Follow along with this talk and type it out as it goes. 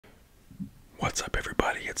What's up,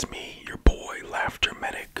 everybody? It's me, your boy,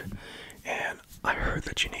 Laughtermedic, and I heard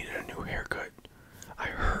that you needed a new haircut. I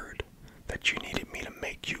heard that you needed me to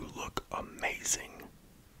make you look amazing.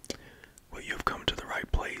 Well, you've come to the right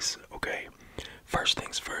place, okay? First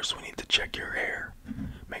things first, we need to check your hair.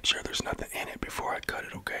 Make sure there's nothing in it before I cut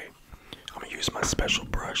it, okay? I'm gonna use my special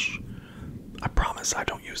brush. I promise I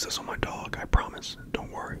don't use this on my dog. I promise.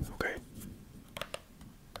 Don't worry, okay?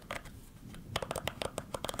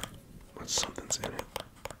 But something's in it.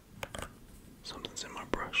 Something's in my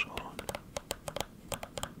brush. Hold on.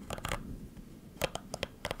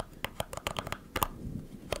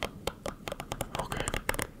 Okay.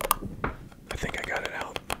 I think I got it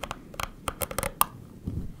out.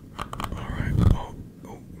 Alright. Oh,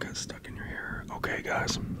 got stuck in your hair. Okay,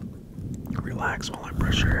 guys. Relax while I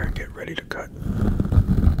brush your hair and get ready to cut.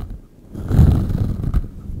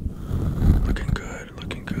 Looking good,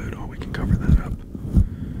 looking good. Oh, we can cover that up.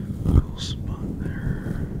 Little spot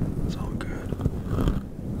there. It's all good.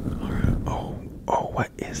 Alright. Oh,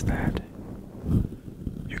 what is that?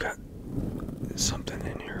 You got something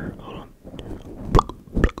in here. Hold on.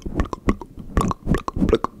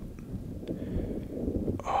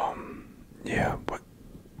 Yeah, what?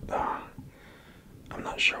 I'm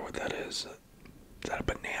not sure what that is. Is that a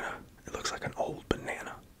banana? It looks like an old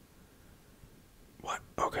banana. What?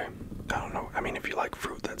 Okay. I don't know. I mean, if you like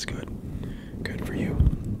fruit, that's good. Good for you.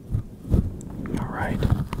 Alright.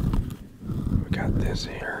 We got this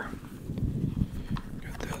here.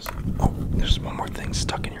 Got this. Oh, there's one more thing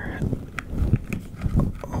stuck in your head.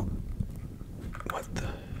 Oh. What the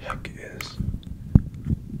heck is?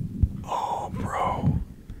 Oh, bro.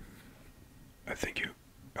 I think you...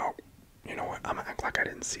 Oh, you know what? I'm gonna act like I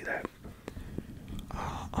didn't see that.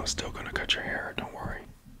 I'm still gonna cut your hair. Don't worry.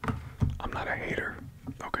 I'm not a hater.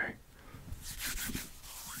 Okay.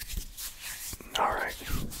 Alright.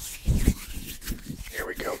 Here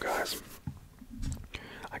we go, guys.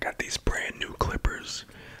 I got these brand new clippers.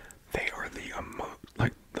 They are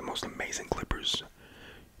the most amazing clippers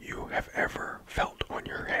you have ever felt on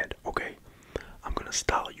your head. Okay. I'm gonna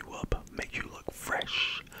style you up, make you look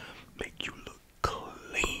fresh, make you look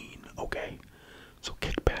clean. Okay. So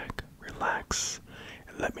kick back, relax,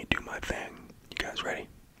 and let me do my thing. You guys ready?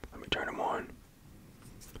 Let me turn them on.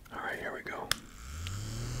 Alright, here we go.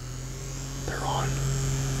 They're on.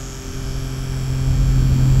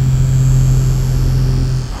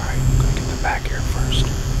 Alright, I'm gonna get the back here first.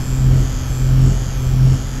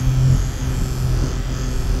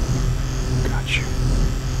 Got you.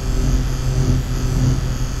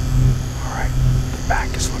 Alright, the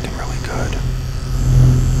back is looking really good.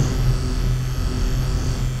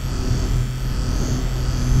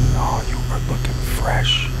 Oh, you are looking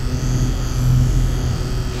fresh.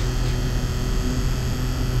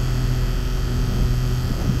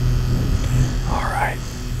 Alright.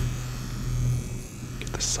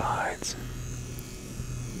 Get the sides.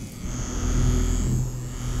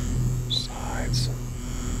 Sides.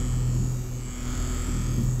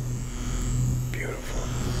 Beautiful.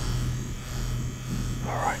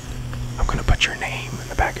 Alright. I'm gonna put your name in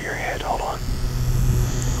the back of your head. Hold on.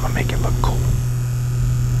 I'm gonna make it look cool.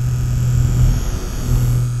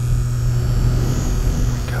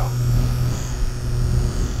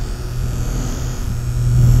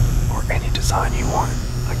 Any design you want,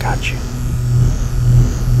 I got you.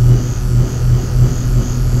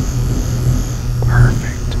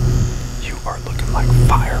 Perfect. You are looking like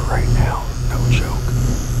fire right now, no joke.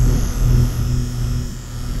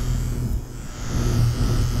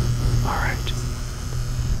 Alright.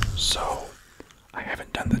 So, I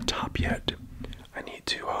haven't done the top yet. I need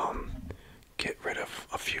to get rid of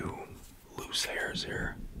a few loose hairs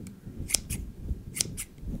here.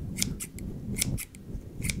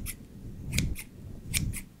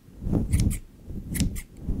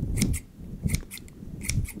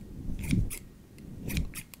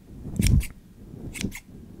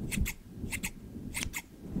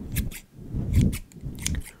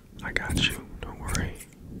 I got you, don't worry.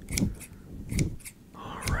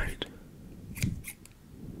 Alright.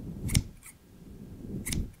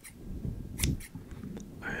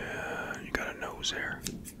 You got a nose hair.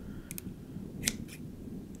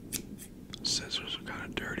 Scissors are kind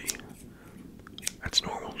of dirty. That's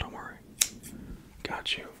normal, don't worry.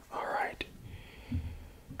 Got you. Alright.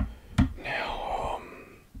 Now,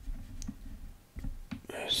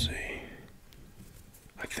 let's see.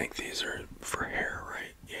 I think these are for hair,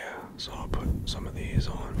 right? Yeah, so I'll put some of these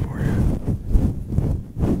on for you.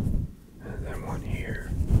 And then one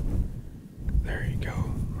here. There you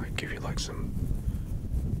go. Might give you like some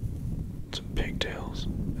pigtails.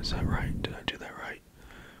 Is that right? Did I do that right?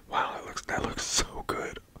 Wow, that looks so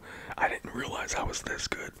good. I didn't realize I was this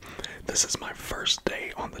good. This is my first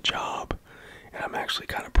day on the job, and I'm actually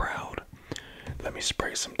kind of proud. Let me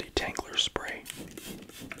spray some detangler spray.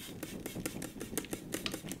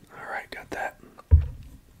 Alright, got that.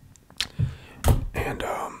 And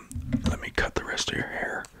let me cut the rest of your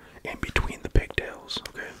hair in between the pigtails,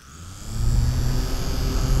 okay?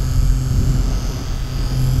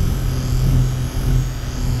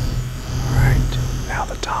 Alright, now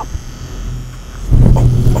the top.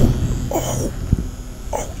 Oh,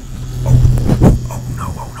 oh, oh, oh, no,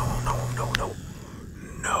 oh, no, no, no, no.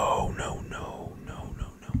 No, no, no, no, no,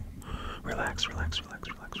 no. Relax, relax, relax,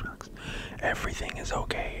 relax, relax. Everything is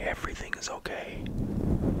okay, everything is okay.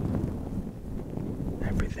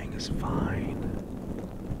 Everything is fine.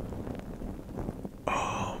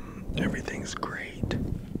 Everything's great.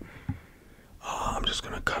 I'm just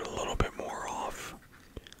gonna cut a little bit more off.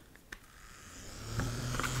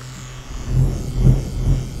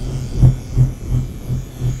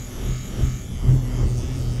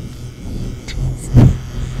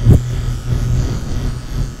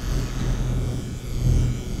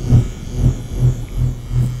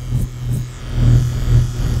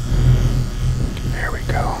 There we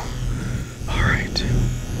go. Alright.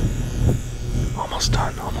 Almost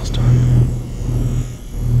done, almost done.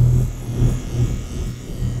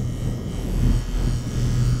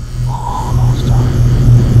 Almost done.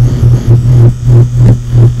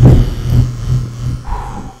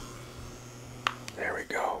 There we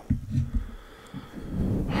go.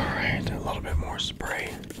 Alright, a little bit more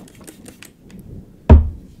spray.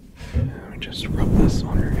 Let me just rub this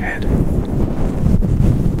on your head.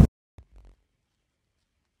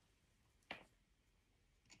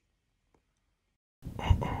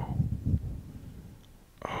 Uh-oh.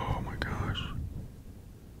 Oh my gosh.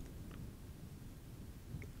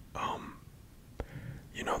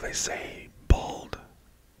 You know they say bald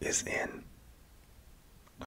is in,